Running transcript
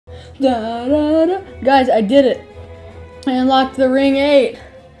Da, da, da. Guys, I did it. I unlocked the ring 8.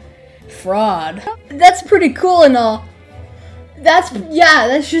 Fraud. That's pretty cool and all. That's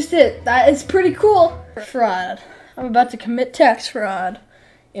just it. That is pretty cool. Fraud. I'm about to commit tax fraud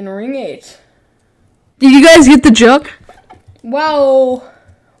in ring 8. Did you guys get the joke? Wow.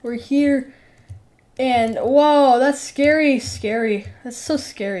 We're here. And whoa, that's scary. That's so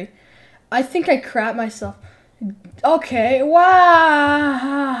scary. I think I crap myself. Okay,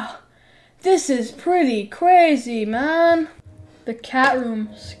 wow. This is pretty crazy, man. The cat room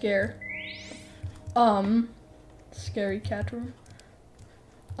scare. Scary cat room.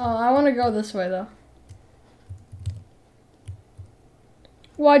 I want to go this way though.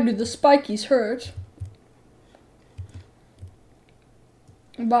 Why do the spikies hurt?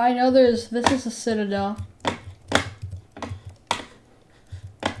 But I know this is a citadel.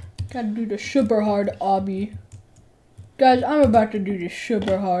 Gotta do the super hard obby. Guys, I'm about to do the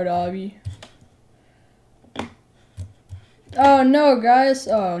super hard obby. Oh no, guys.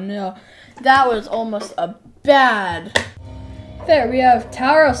 Oh no. That was almost a bad. There, we have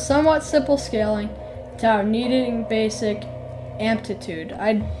tower of somewhat simple scaling. Tower needing basic amplitude.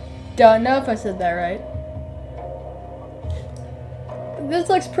 I don't know if I said that right. This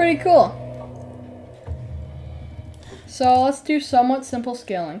looks pretty cool. So let's do somewhat simple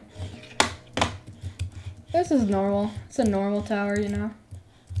scaling. This is normal. It's a normal tower, you know.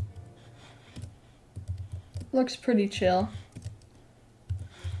 Looks pretty chill.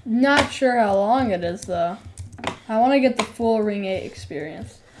 Not sure how long it is though. I want to get the full ring 8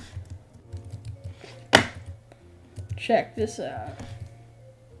 experience. Check this out.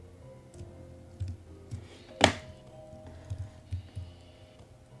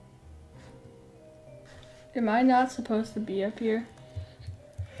 Am I not supposed to be up here?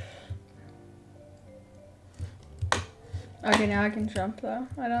 Okay, now I can jump though.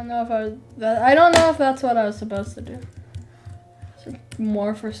 I don't know if that's what I was supposed to do. So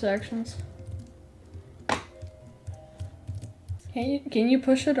more for sections. Can you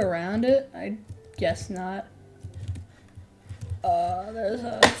push it around it? I guess not. There's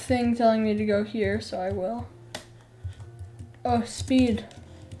a thing telling me to go here, so I will. Oh, speed.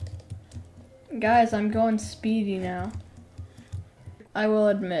 Guys, I'm going speedy now. I will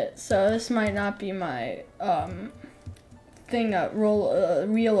admit. So this might not be my thing,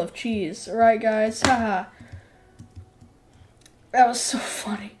 reel of cheese, right, guys? Haha. That was so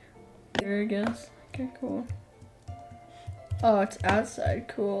funny. There it goes. Okay, cool. Oh, it's outside.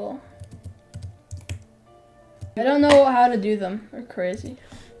 Cool. I don't know how to do them. They're crazy.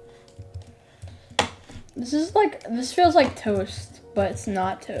 This feels like toast, but it's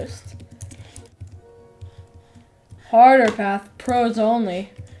not toast. Harder path, pros only.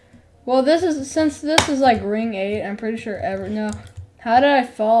 Well, since this is like ring 8, I'm pretty sure no. How did I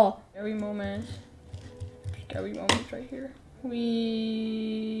fall? Scary moment. Scary moment right here.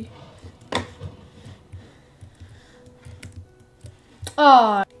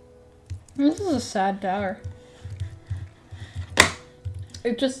 Ah, this is a sad tower.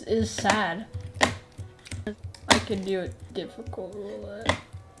 It just is sad. I could do a difficult roulette.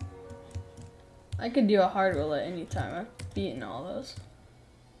 I could do a hard roulette anytime. I've beaten all those.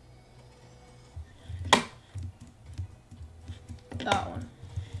 That one.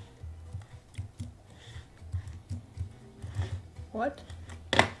 What?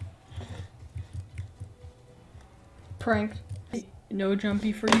 Prank. No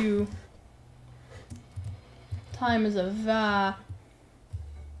jumpy for you. Time is a va.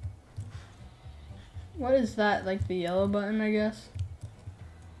 What is that? Like the yellow button, I guess?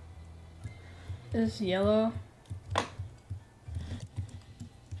 Is yellow?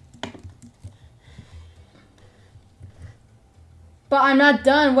 But I'm not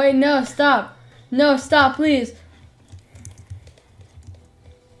done. Wait, no, stop. No, stop, please.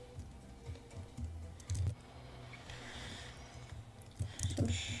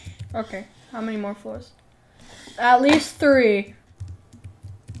 Okay, how many more floors? At least 3.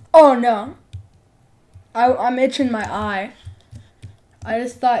 Oh no. I'm itching my eye. I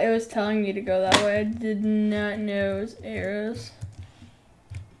just thought it was telling me to go that way. I did not know it was arrows.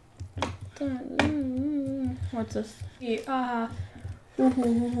 What's this?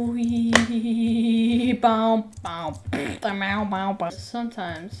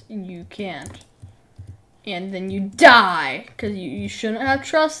 Sometimes you can't. And then you die. Because you shouldn't have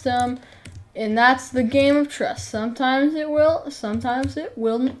trust them. And that's the game of trust. Sometimes it will. Sometimes it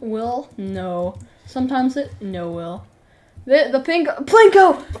will no. Sometimes it no will. The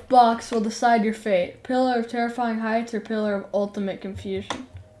Plinko box will decide your fate. Pillar of terrifying heights or pillar of ultimate confusion.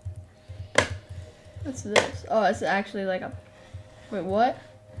 What's this? Oh, it's actually like a... Wait, what?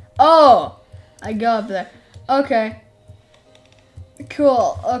 Oh! I go up there. Okay.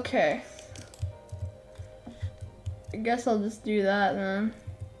 Cool. Okay. I guess I'll just do that then.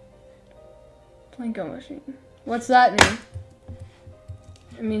 Plinko machine. What's that mean?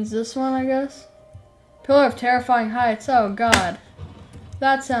 It means this one, I guess. Pillar of terrifying heights. Oh god.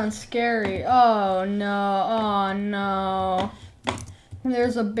 That sounds scary. Oh no. Oh no.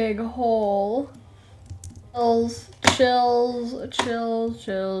 There's a big hole. Chills, chills, chills,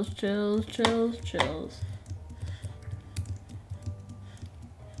 chills, chills, chills, chills.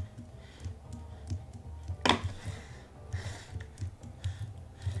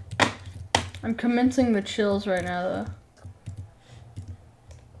 I'm commencing the chills right now though.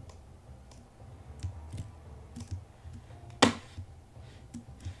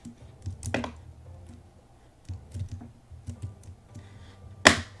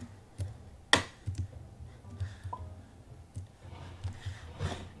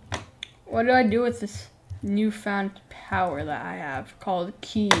 What do I do with this newfound power that I have called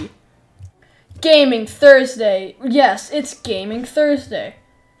Key? Gaming Thursday. Yes, it's Gaming Thursday.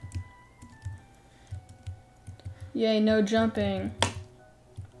 Yay, no jumping.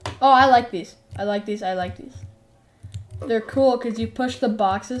 Oh, I like these. I like these. I like these. They're cool because you push the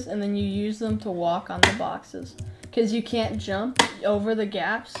boxes and then you use them to walk on the boxes. Because you can't jump over the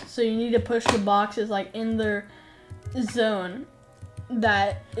gaps. So you need to push the boxes like in their zone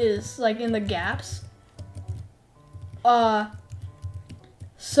that is like in the gaps. So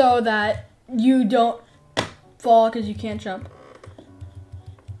that you don't fall because you can't jump.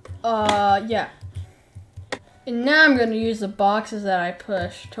 Yeah. And now I'm gonna use the boxes that I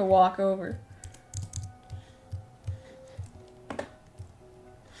push to walk over.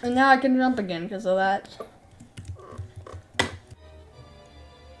 And now I can jump again because of that.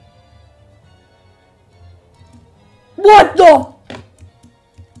 What the?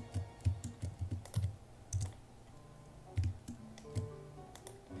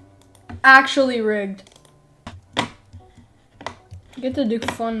 Actually rigged. Get to do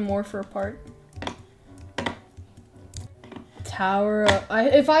fun Morpher part. Tower.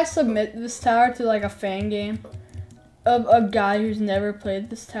 If I submit this tower to like a fan game of a guy who's never played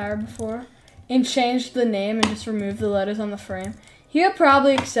this tower before and change the name and just remove the letters on the frame, he would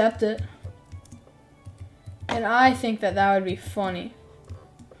probably accept it. And I think that that would be funny.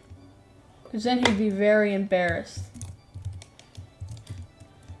 Because then he'd be very embarrassed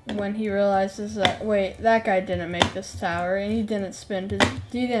when he realizes that, wait, that guy didn't make this tower and he didn't spend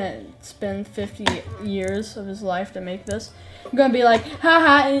 50 years of his life to make this. I'm gonna be like,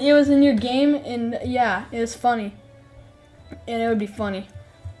 haha, it was in your game and yeah, it was funny. And it would be funny.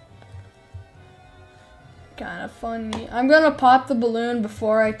 Kinda funny. I'm gonna pop the balloon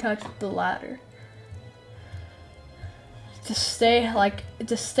before I touch the ladder. To stay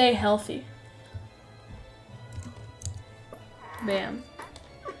healthy. Bam.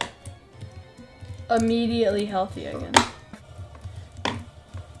 Immediately healthy again.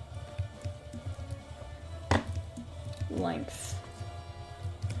 Length.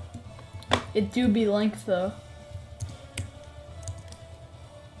 It do be length though.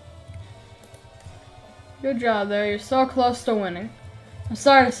 Good job there, you're so close to winning. I'm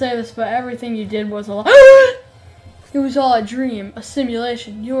sorry to say this, but everything you did was a lie. It was all a dream, a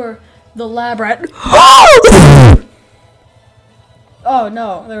simulation. You're the lab rat. Oh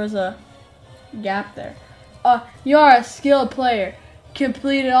no, there was a gap there. You are a skilled player.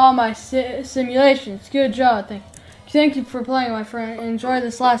 Completed all my simulations. Good job. Thank you for playing, my friend. Enjoy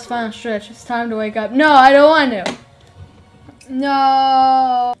this last final stretch. It's time to wake up. No, I don't want to.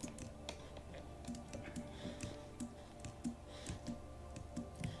 No.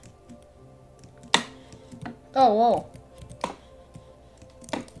 Oh, whoa.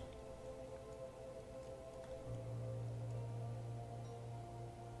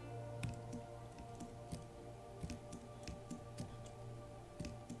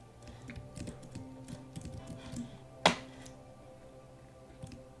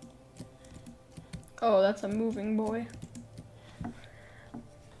 Oh, that's a moving boy.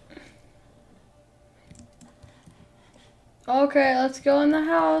 Okay, let's go in the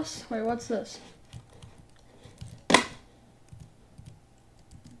house. Wait, what's this?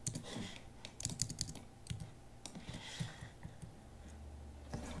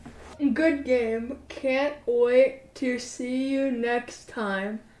 Good game. Can't wait to see you next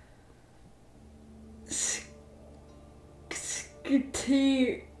time.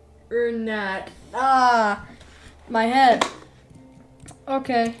 Skitty-er-nat. Ah, my head.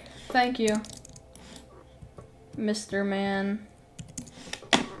 Okay, thank you, Mr. Man.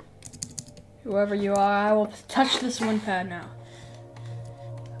 Whoever you are, I will touch this one pad now.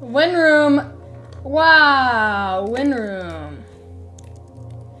 Win room. Wow, win room.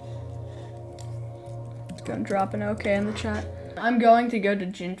 It's gonna drop an okay in the chat. I'm going to go to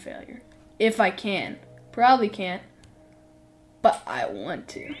gin failure. If I can. Probably can't. But I want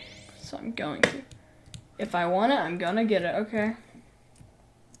to. So I'm going to. If I want it, I'm gonna get it, okay?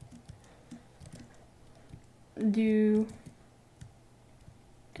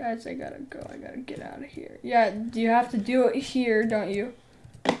 Guys, I gotta go. I gotta get out of here. Yeah, you have to do it here, don't you?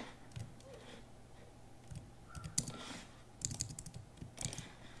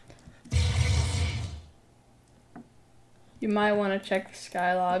 You might want to check the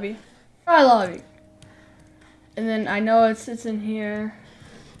sky lobby. Sky lobby. And then I know it's in here.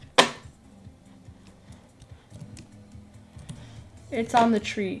 It's on the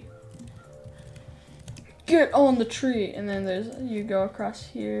tree. Get on the tree. And then you go across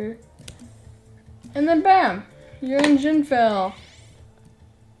here. And then bam! You're in Jinfell.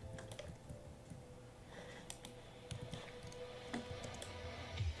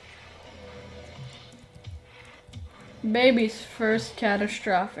 Baby's first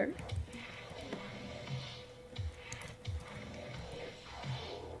catastrophic.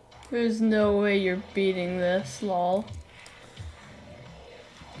 There's no way you're beating this, lol.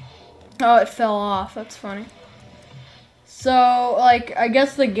 Oh, it fell off. That's funny. So, like, I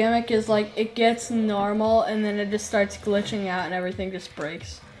guess the gimmick is, like, it gets normal and then it just starts glitching out and everything just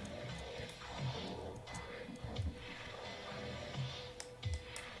breaks.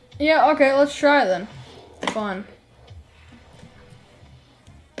 Yeah, okay, let's try it then. Fun.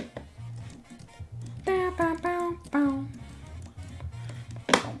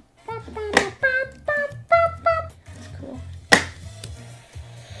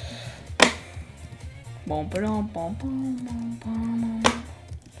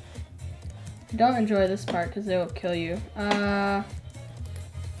 Don't enjoy this part because it will kill you.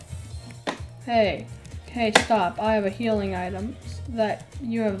 Hey, stop! I have a healing item that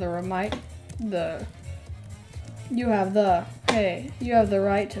you have the right. You have the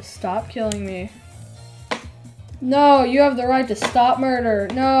right to stop killing me. No, you have the right to stop murder.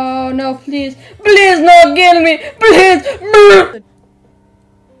 No, please, no, kill me, please.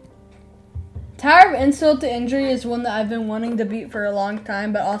 Tower of Insult to Injury is one that I've been wanting to beat for a long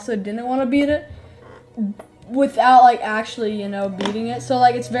time, but also didn't want to beat it without, like, actually, you know, beating it. So,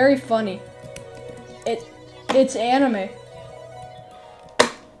 like, it's very funny. It's anime.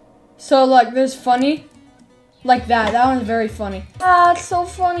 So, like, there's funny, like that. That one's very funny. Ah, it's so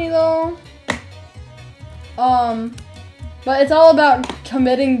funny though. But it's all about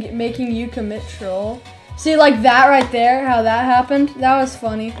making you commit troll. See, like that right there, how that happened. That was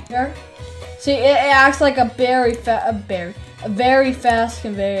funny. Here. See, it acts like a very fast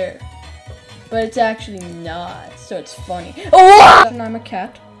conveyor, but it's actually not. So it's funny. Oh! And I'm a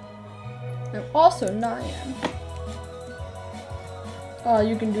cat. I'm also Nyan. Oh,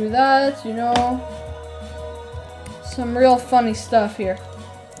 you can do that. You know, some real funny stuff here.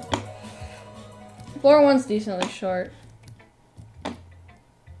 Floor 1's decently short.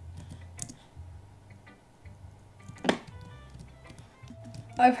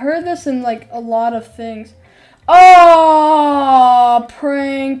 I've heard this in, like, a lot of things. Oh,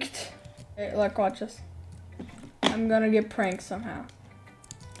 pranked. Hey, look, watch this. I'm gonna get pranked somehow.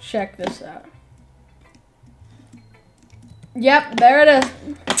 Check this out. Yep, there it is.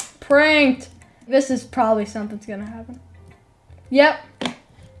 Pranked. This is probably something's gonna happen. Yep.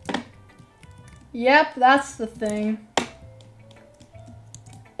 Yep, that's the thing.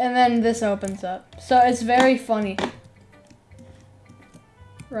 And then this opens up. So it's very funny.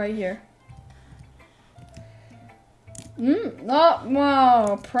 Right here. Oh,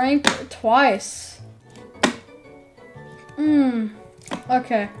 wow, pranked twice.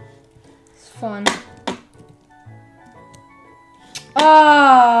 Okay. It's fun.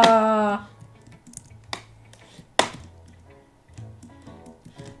 Ah!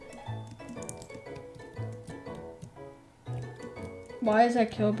 Why is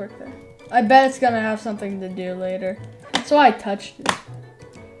that kill brick there? I bet it's gonna have something to do later. So I touched it.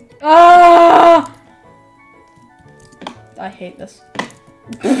 Ah! I hate this.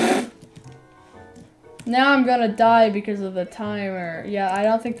 Now I'm gonna die because of the timer. Yeah, I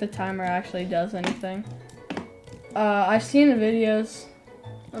don't think the timer actually does anything. I've seen videos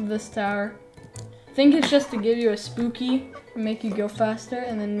of this tower. I think it's just to give you a spooky, and make you go faster,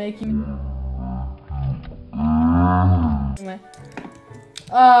 and then make you...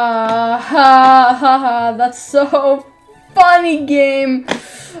 That's so funny, game.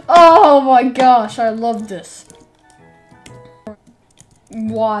 Oh my gosh, I love this.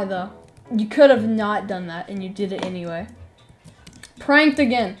 Why though? You could have not done that and you did it anyway. Pranked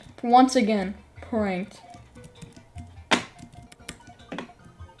again. Once again. Pranked.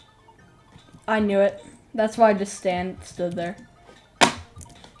 I knew it. That's why I just stood there.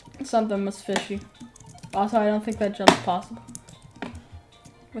 Something was fishy. Also, I don't think that jump's possible.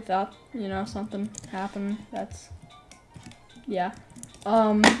 Without, you know, something happening. That's... Yeah.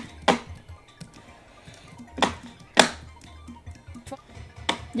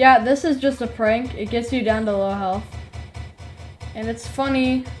 Yeah, this is just a prank. It gets you down to low health. And it's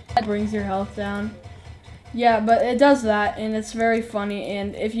funny. It brings your health down. Yeah, but it does that, and it's very funny.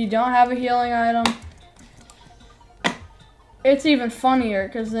 And if you don't have a healing item, it's even funnier,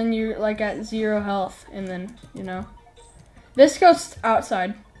 because then you're like at 0 health, and then, you know. This goes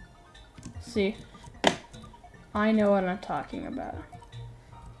outside. See? I know what I'm talking about.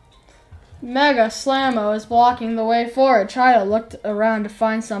 Mega Slammo is blocking the way forward. Try to look around to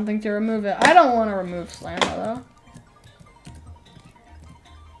find something to remove it. I don't want to remove Slammo, though.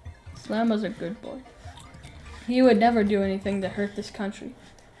 Slammo's a good boy. He would never do anything to hurt this country.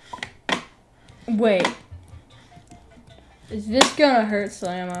 Wait. Is this gonna hurt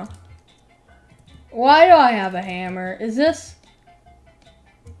Slammo? Why do I have a hammer? Is this...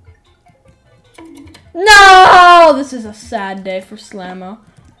 No! This is a sad day for Slammo.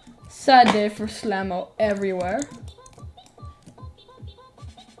 Sad day for Slammo everywhere.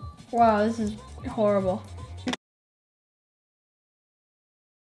 Wow, this is horrible.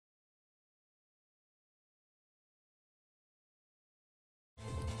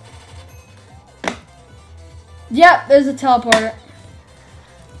 Yep, there's a teleporter.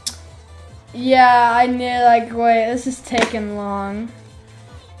 Yeah, I knew, like, wait, this is taking long.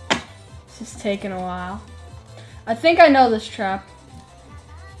 This is taking a while. I think I know this trap.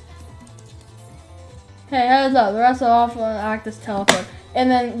 Hey, heads up, the rest of the off will act as teleport.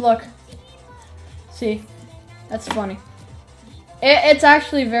 And then, look. See? That's funny. It's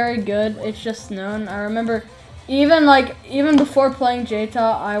actually very good. It's just known. I remember, even before playing JToH,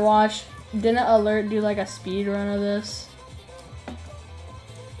 I watched Didn't Alert do like a speed run of this,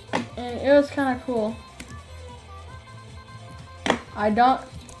 and it was kind of cool.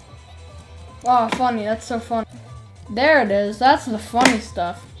 Wow, funny. That's so funny. There it is. That's the funny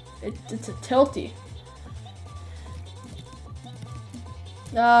stuff. It's a tilty.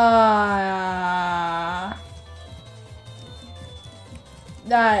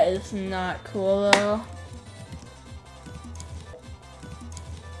 That is not cool though.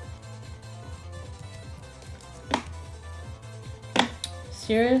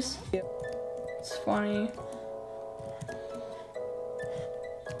 Serious? It's funny.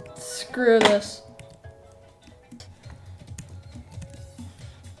 Screw this.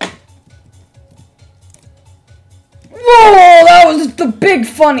 Whoa! That was the big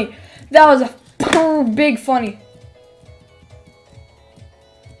funny. That was a big funny.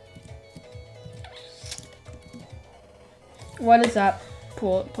 What does that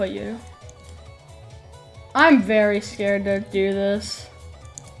put you? I'm very scared to do this.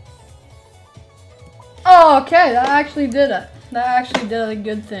 Oh, okay, that actually did it. That actually did a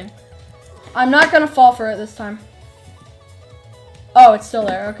good thing. I'm not gonna fall for it this time. Oh, it's still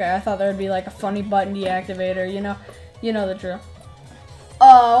there. Okay, I thought there would be like a funny button deactivator, you know the drill.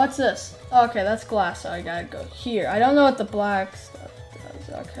 Oh, what's this? Okay, that's glass, so I gotta go here. I don't know what the black stuff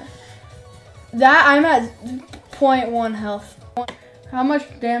does. Okay. That, I'm at 0.1 health. How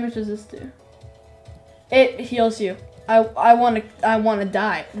much damage does this do? It heals you. I wanna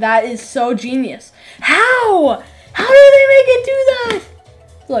die. That is so genius. How? How do they make it do that?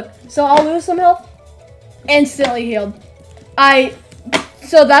 Look, so I'll lose some health. Instantly healed.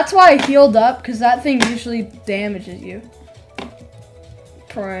 So that's why I healed up, because that thing usually damages you.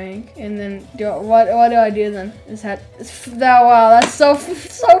 Prank, and then what do I do then? Wow, that's so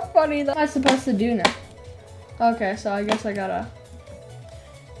funny. What am I supposed to do now? Okay, so I guess I gotta.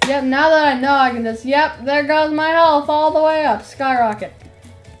 Yep, now that I know, I can just. Yep, there goes my health all the way up. Skyrocket,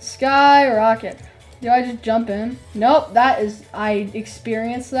 skyrocket. Do I just jump in? Nope, I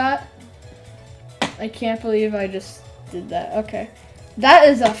experienced that. I can't believe I just did that. Okay. That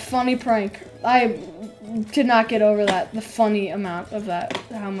is a funny prank. I could not get over that. The funny amount of that.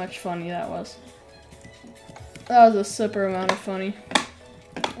 How much funny that was. That was a super amount of funny.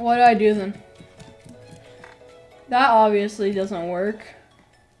 What do I do then? That obviously doesn't work.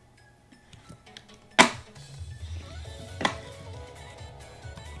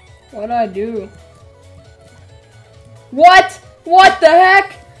 What do I do? What? What the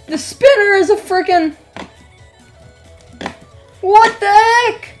heck? The spinner is a freaking... What the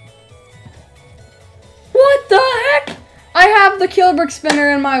heck? What the heck? I have the Killbrick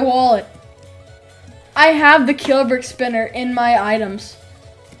spinner in my wallet. I have the kill brick spinner in my items.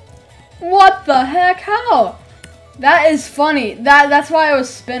 What the heck? How? That is funny. That's why I was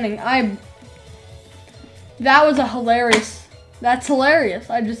spinning. That was a hilarious. That's hilarious.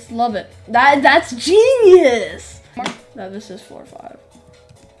 I just love it. That's genius. No, this is 4-5.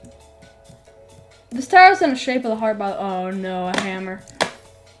 This tower's in the shape of the heart by. Oh no, a hammer.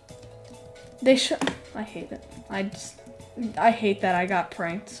 They should. I hate it. I hate that I got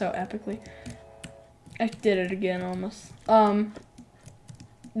pranked so epically. I did it again almost.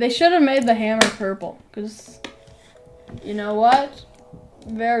 They should have made the hammer purple, cause you know what?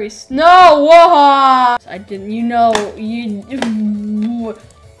 No, whoa! I didn't. You know, you.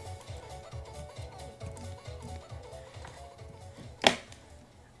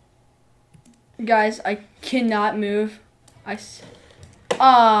 Guys, I cannot move.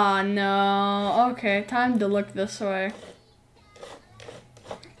 Ah, no. Okay, time to look this way.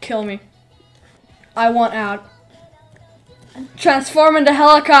 Kill me. I want out. Transform into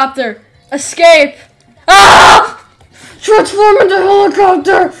helicopter. Escape. Ah! Transform into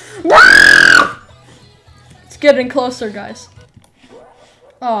helicopter. Ah! It's getting closer, guys.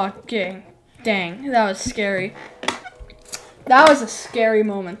 Oh, dang. That was scary. That was a scary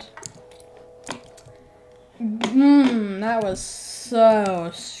moment. That was so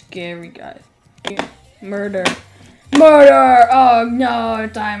scary, guys. Murder. Murder! Oh no,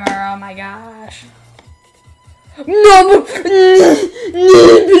 timer, oh my gosh. No! Please,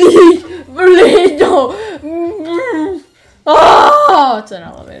 no! Oh, it's an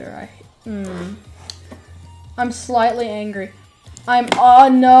elevator. I'm slightly angry. Oh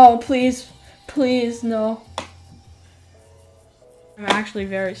no, please, no. I'm actually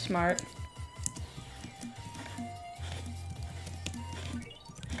very smart.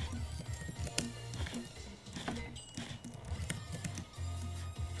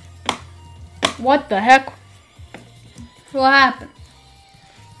 What the heck? What happened?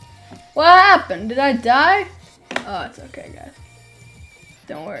 What happened? Did I die? Oh, it's okay, guys.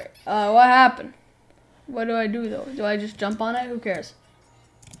 Don't worry. What happened? What do I do, though? Do I just jump on it? Who cares?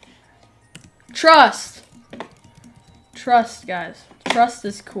 Trust! Trust, guys. Trust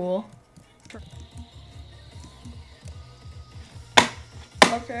is cool.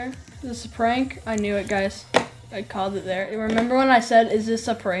 Okay. Is this a prank? I knew it, guys. I called it there. Remember when I said, is this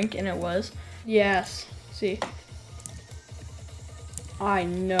a prank? And it was. Yes. See. I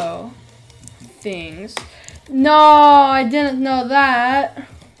know things. No, I didn't know that.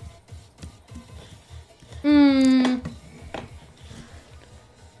 I'm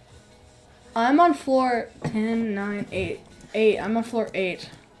on floor 10, 9, 8. 8. I'm on floor 8.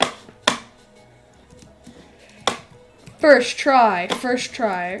 First try. First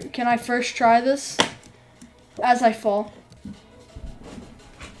try. Can I first try this? As I fall.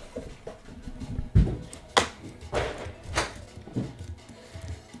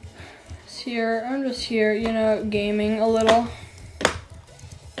 I'm just here, you know, gaming a little.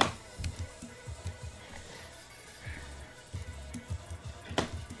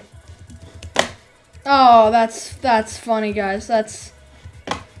 Oh, that's funny, guys. That's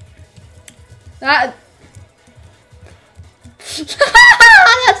that's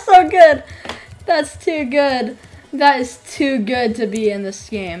so good. That's too good. That is too good to be in this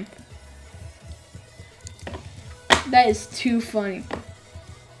game. That is too funny.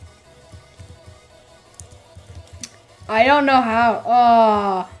 I don't know how.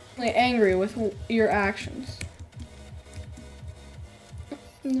 Oh, I'm really angry with your actions.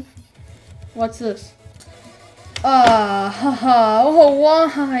 What's this? Oh,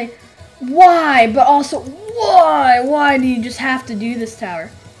 why? Why? But also, why? Why do you just have to do this tower?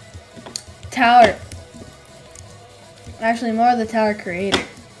 Tower. Actually, more of the tower creator.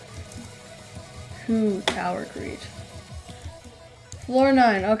 Who tower creates? Floor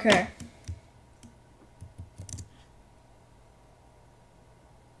 9, okay.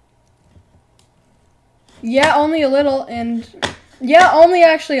 Yeah, only a little, and yeah, only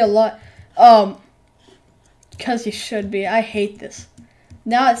actually a lot. Because you should be. I hate this.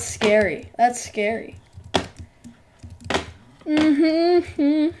 Now it's scary. That's scary.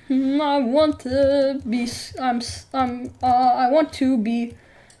 I want to be. I want to be.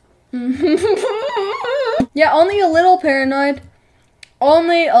 Yeah, only a little paranoid.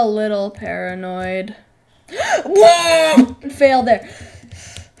 Only a little paranoid. Failed there.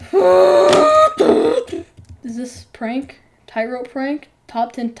 Is this prank? Tightrope prank?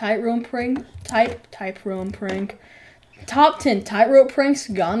 Top 10 tightrope prank? Tightrope prank. Top 10 tightrope pranks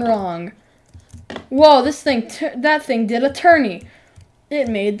gone wrong. Whoa, this thing, that thing did a turny. It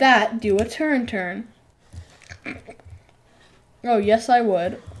made that do a turn. Oh, yes I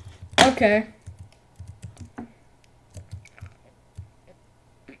would. Okay.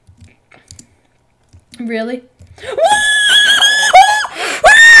 Really?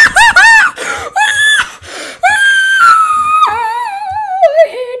 I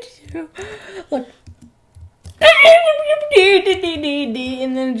hate you. Look.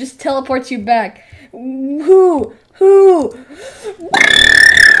 And then it just teleports you back. Who?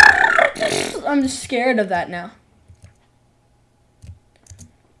 I'm just scared of that now.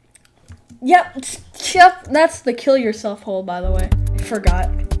 Yep, that's the kill yourself hole, by the way. I forgot.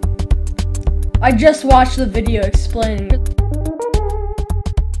 I just watched the video explaining.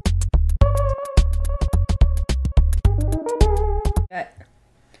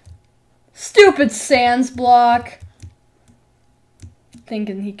 Stupid Sans block.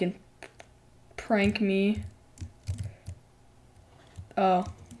 Thinking he can prank me. Oh.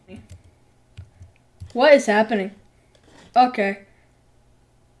 What is happening? Okay.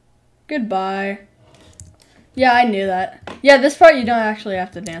 Goodbye. Yeah, I knew that. Yeah, this part you don't actually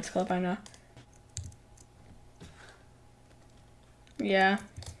have to dance clip, I know. Yeah.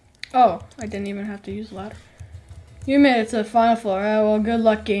 Oh, I didn't even have to use ladder. You made it to the final floor. Oh, well, good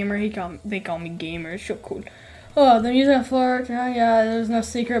luck, gamer. They call me gamer. It's so cool. Oh, the music on the floor. Yeah, there's no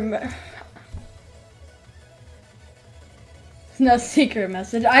secret. No secret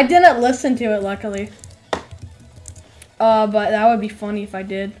message. I didn't listen to it, luckily. But that would be funny if I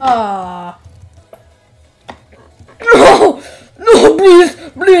did. No,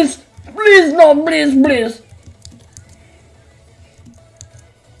 please, no, please.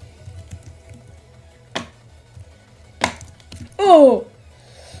 Oh,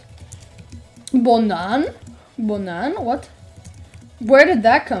 Bonan, what? Where did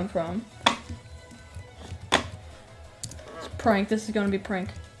that come from? It's a prank. This is gonna be a prank.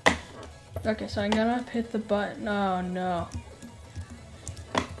 Okay, so I'm gonna hit the button. Oh no.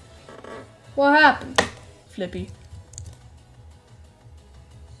 What happened? Flippy.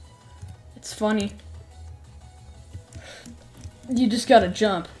 It's funny. You just gotta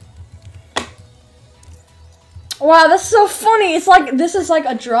jump. Wow, that's so funny. It's like, this is like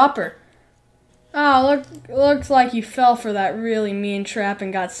a dropper. Oh, looks like you fell for that really mean trap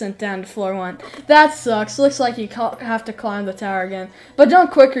and got sent down to floor 1. That sucks. Looks like you have to climb the tower again. But don't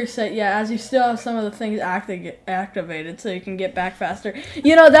quick reset yet, as you still have some of the things activated so you can get back faster.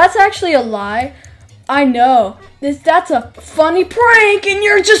 You know, that's actually a lie. I know. That's a funny prank, and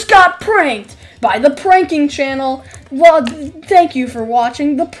you just got pranked by the pranking channel. Well, thank you for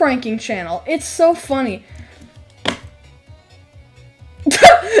watching the pranking channel. It's so funny.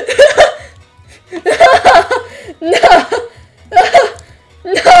 No!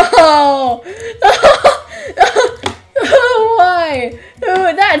 Why?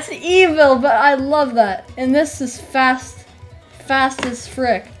 Ooh, that's evil, but I love that. And this is fast as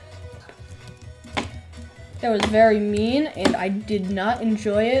frick. That was very mean, and I did not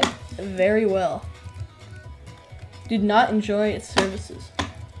enjoy it very well. Did not enjoy its services.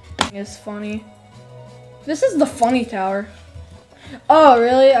 It's funny. This is the funny tower. Oh,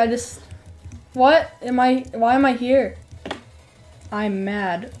 really? What? Why am I here? I'm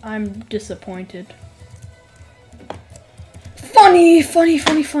mad. I'm disappointed. Funny.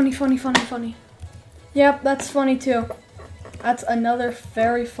 Yep, that's funny too. That's another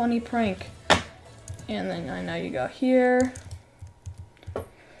very funny prank. And then I know you go here.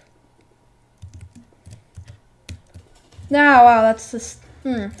 Now, wow, that's just,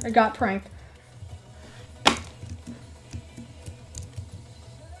 I got pranked.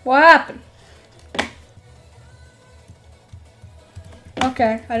 What happened?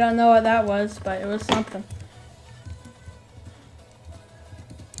 Okay, I don't know what that was, but it was something.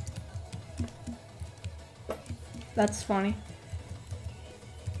 That's funny.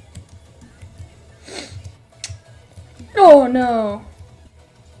 Oh no.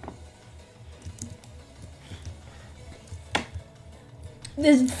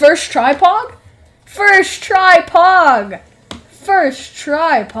 This first try pog? First try pog! First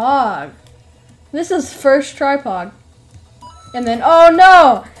try pog. This is first try pog. And then, oh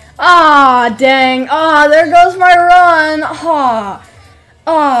no! Ah, dang. Ah, there goes my run. Ah.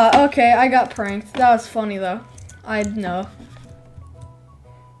 Ah, okay, I got pranked. That was funny though. I know.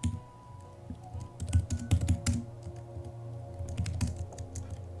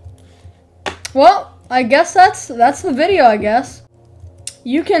 Well, I guess that's the video, I guess.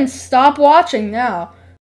 You can stop watching now.